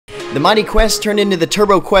The mighty quest turned into the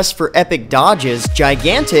turbo quest for epic dodges.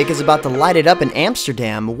 Gigantic is about to light it up in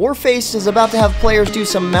Amsterdam. Warface is about to have players do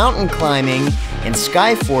some mountain climbing, and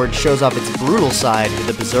Skyforge shows off its brutal side with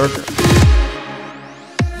the Berserker.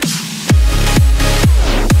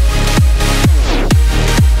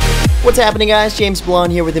 What's happening, guys? James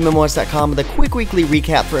Blonde here with MMOHuts.com with a quick weekly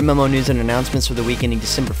recap for MMO news and announcements for the week ending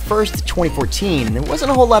December 1st, 2014. There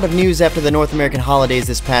wasn't a whole lot of news after the North American holidays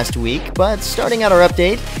this past week, but starting out our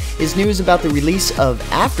update is news about the release of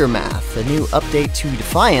Aftermath, a new update to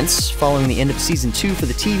Defiance following the end of Season 2 for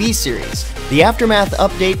the TV series. The Aftermath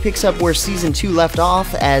update picks up where Season 2 left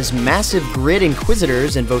off as massive grid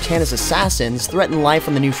Inquisitors and Votanus assassins threaten life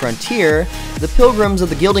on the new frontier. The Pilgrims of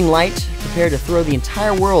the Gilding Light prepare to throw the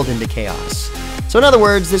entire world into chaos. So in other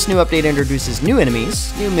words, this new update introduces new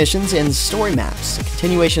enemies, new missions, and story maps, a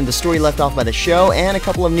continuation of the story left off by the show, and a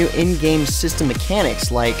couple of new in-game system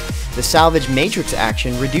mechanics like the Salvage Matrix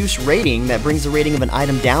action, reduce rating that brings the rating of an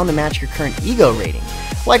item down to match your current ego rating.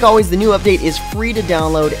 Like always, the new update is free to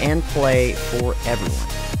download and play for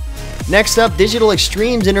everyone. Next up, Digital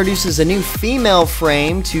Extremes introduces a new female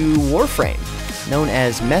frame to Warframe, known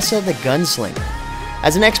as Mesa the Gunslinger.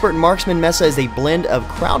 As an expert marksman, Mesa is a blend of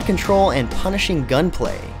crowd control and punishing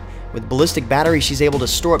gunplay. With ballistic battery, she's able to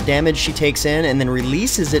store up damage she takes in and then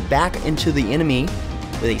releases it back into the enemy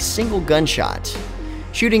with a single gunshot.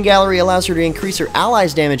 Shooting Gallery allows her to increase her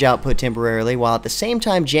allies' damage output temporarily, while at the same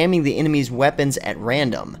time jamming the enemy's weapons at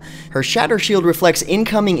random. Her Shatter Shield reflects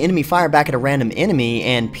incoming enemy fire back at a random enemy,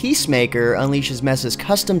 and Peacemaker unleashes Mesa's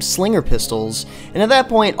custom slinger pistols, and at that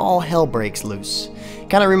point, all hell breaks loose.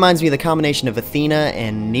 Kinda reminds me of the combination of Athena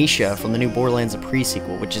and Nisha from the new Borderlands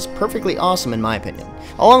pre-sequel, which is perfectly awesome in my opinion.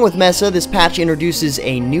 Along with Mesa, this patch introduces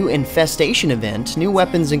a new Infestation event, new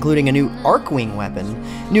weapons including a new Arcwing weapon,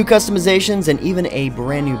 new customizations, and even a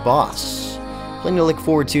brand new boss. Plenty to look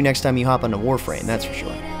forward to next time you hop onto Warframe, that's for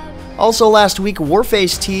sure. Also last week,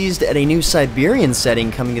 Warface teased at a new Siberian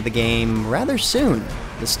setting coming to the game rather soon.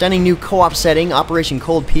 The stunning new co-op setting, Operation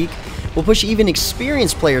Cold Peak, will push even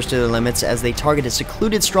experienced players to their limits as they target a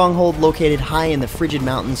secluded stronghold located high in the frigid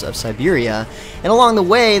mountains of Siberia, and along the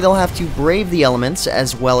way they'll have to brave the elements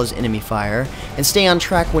as well as enemy fire, and stay on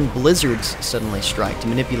track when blizzards suddenly strike to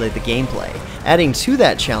manipulate the gameplay. Adding to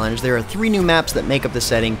that challenge, there are 3 new maps that make up the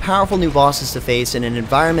setting, powerful new bosses to face, and an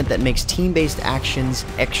environment that makes team-based actions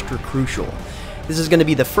extra crucial. This is going to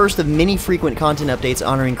be the first of many frequent content updates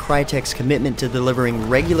honoring Crytek's commitment to delivering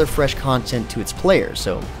regular fresh content to its players,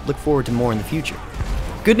 so look forward to more in the future.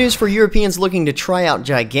 Good news for Europeans looking to try out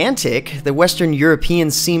Gigantic. The Western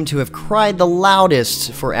Europeans seem to have cried the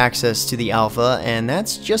loudest for access to the alpha, and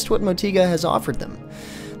that's just what Motiga has offered them.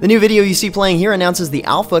 The new video you see playing here announces the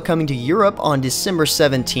alpha coming to Europe on December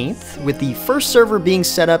 17th, with the first server being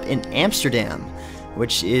set up in Amsterdam,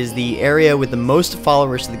 which is the area with the most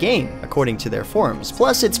followers to the game, according to their forums.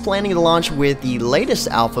 Plus, it's planning to launch with the latest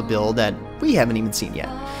alpha build that we haven't even seen yet.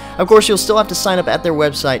 Of course, you'll still have to sign up at their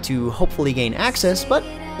website to hopefully gain access, but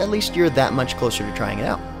at least you're that much closer to trying it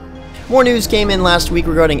out. More news came in last week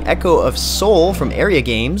regarding Echo of Soul from Area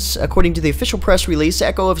Games. According to the official press release,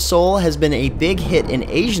 Echo of Soul has been a big hit in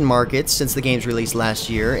Asian markets since the game's release last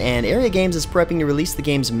year, and Area Games is prepping to release the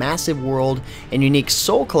game's massive world and unique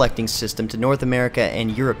soul collecting system to North America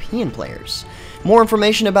and European players. More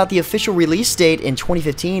information about the official release date in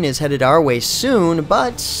 2015 is headed our way soon,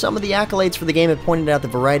 but some of the accolades for the game have pointed out the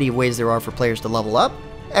variety of ways there are for players to level up,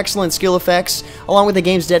 excellent skill effects, along with the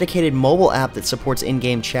game's dedicated mobile app that supports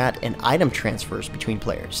in-game chat and item transfers between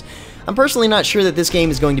players. I'm personally not sure that this game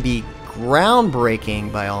is going to be groundbreaking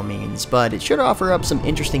by all means, but it should offer up some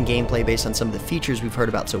interesting gameplay based on some of the features we've heard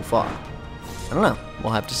about so far. I don't know,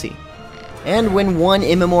 we'll have to see. And when one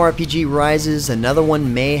MMORPG rises, another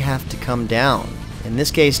one may have to come down. In this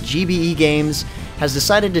case, GBE Games has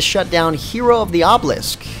decided to shut down Hero of the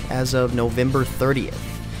Obelisk as of November 30th.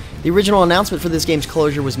 The original announcement for this game's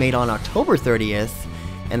closure was made on October 30th,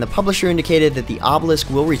 and the publisher indicated that the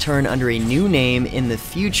Obelisk will return under a new name in the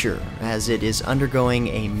future, as it is undergoing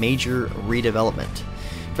a major redevelopment.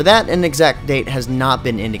 For that, an exact date has not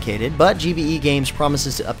been indicated, but GBE Games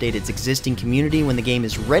promises to update its existing community when the game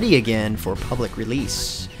is ready again for public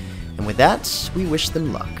release. And with that, we wish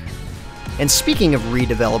them luck. And speaking of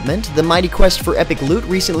redevelopment, the mighty quest for epic loot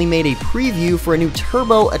recently made a preview for a new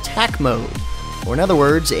turbo attack mode, or in other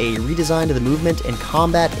words, a redesign of the movement and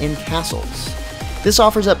combat in castles. This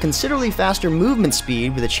offers up considerably faster movement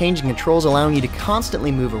speed with a change in controls allowing you to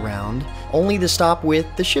constantly move around, only to stop with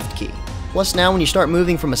the shift key. Plus now when you start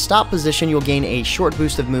moving from a stop position, you'll gain a short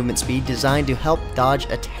boost of movement speed designed to help dodge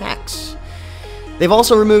attacks. They've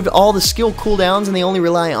also removed all the skill cooldowns, and they only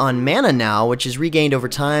rely on mana now, which is regained over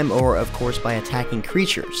time or, of course, by attacking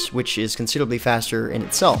creatures, which is considerably faster in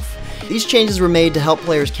itself. These changes were made to help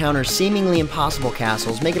players counter seemingly impossible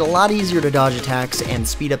castles, make it a lot easier to dodge attacks, and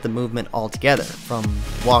speed up the movement altogether, from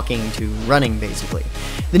walking to running, basically.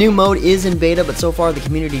 The new mode is in beta, but so far the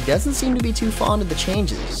community doesn't seem to be too fond of the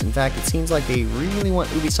changes. In fact, it seems like they really want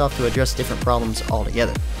Ubisoft to address different problems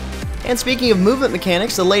altogether. And speaking of movement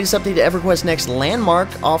mechanics, the latest update to EverQuest Next Landmark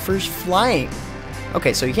offers flying.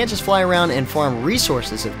 Okay, so you can't just fly around and farm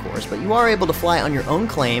resources, of course, but you are able to fly on your own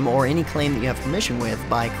claim or any claim that you have permission with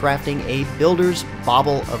by crafting a Builder's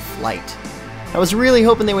Bauble of Flight. I was really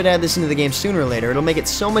hoping they would add this into the game sooner or later. It'll make it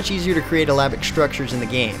so much easier to create elaborate structures in the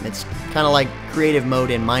game. It's kind of like creative mode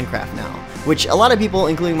in Minecraft now, which a lot of people,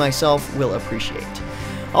 including myself, will appreciate.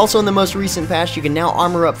 Also, in the most recent patch, you can now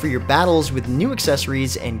armor up for your battles with new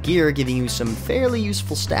accessories and gear, giving you some fairly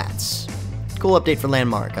useful stats. Cool update for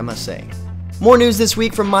Landmark, I must say. More news this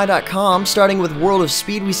week from My.com. Starting with World of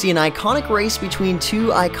Speed, we see an iconic race between two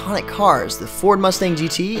iconic cars, the Ford Mustang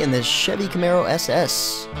GT and the Chevy Camaro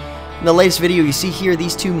SS. In the latest video you see here,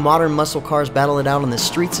 these two modern muscle cars battle it out on the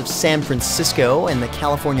streets of San Francisco and the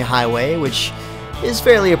California highway, which is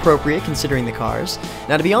fairly appropriate considering the cars.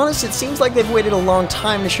 Now, to be honest, it seems like they've waited a long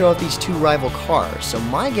time to show off these two rival cars, so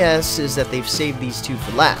my guess is that they've saved these two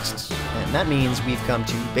for last, and that means we've come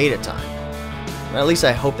to beta time. Or at least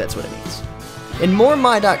I hope that's what it means. In more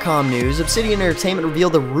My.com news, Obsidian Entertainment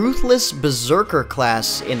revealed the Ruthless Berserker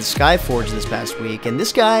class in Skyforge this past week, and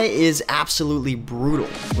this guy is absolutely brutal,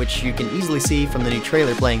 which you can easily see from the new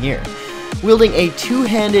trailer playing here. Wielding a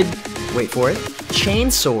two-handed, wait for it,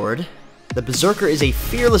 chainsword, the Berserker is a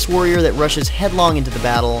fearless warrior that rushes headlong into the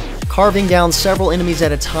battle, carving down several enemies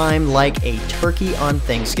at a time like a turkey on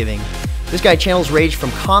Thanksgiving. This guy channels rage from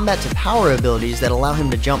combat to power abilities that allow him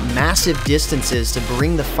to jump massive distances to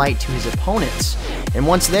bring the fight to his opponents. And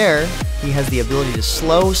once there, he has the ability to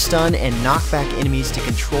slow, stun, and knock back enemies to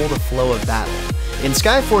control the flow of battle. In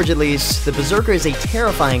Skyforge at least, the Berserker is a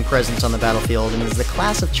terrifying presence on the battlefield and is the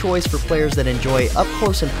class of choice for players that enjoy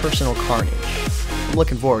up-close and personal carnage. I'm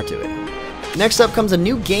looking forward to it. Next up comes a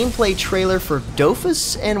new gameplay trailer for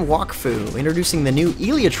Dofus and Wakfu, introducing the new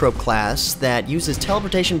Heliotrope class that uses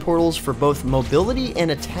teleportation portals for both mobility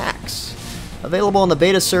and attacks. Available on the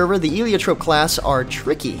beta server, the Heliotrope class are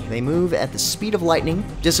tricky. They move at the speed of lightning,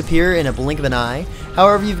 disappear in a blink of an eye.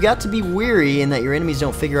 However, you've got to be wary in that your enemies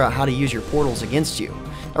don't figure out how to use your portals against you.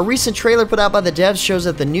 A recent trailer put out by the devs shows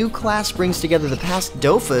that the new class brings together the past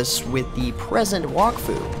Dofus with the present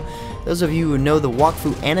Wakfu. Those of you who know the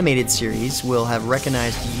Wakfu animated series will have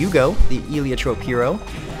recognized Yugo, the Heliotrope hero.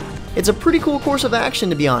 It's a pretty cool course of action,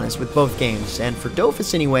 to be honest, with both games, and for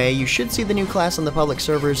Dofus anyway, you should see the new class on the public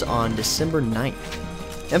servers on December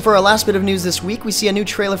 9th. And for our last bit of news this week, we see a new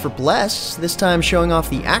trailer for Bless, this time showing off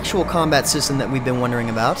the actual combat system that we've been wondering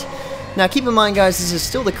about. Now keep in mind guys, this is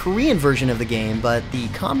still the Korean version of the game, but the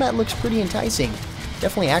combat looks pretty enticing.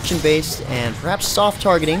 Definitely action-based and perhaps soft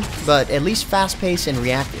targeting, but at least fast-paced and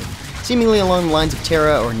reactive. Seemingly along the lines of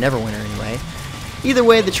Terra or Neverwinter anyway. Either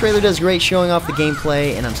way, the trailer does great showing off the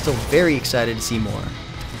gameplay, and I'm still very excited to see more.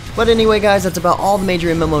 But anyway guys, that's about all the major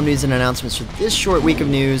MMO news and announcements for this short week of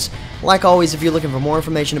news. Like always, if you're looking for more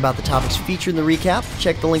information about the topics featured in the recap,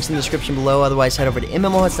 check the links in the description below. Otherwise, head over to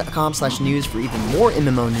MMOHuts.com/news for even more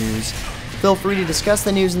MMO news. Feel free to discuss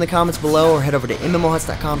the news in the comments below, or head over to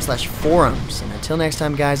MMOHuts.com/forums. And until next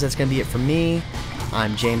time guys, that's going to be it from me.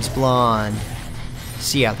 I'm James Blonde.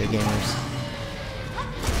 See you out there, gamers.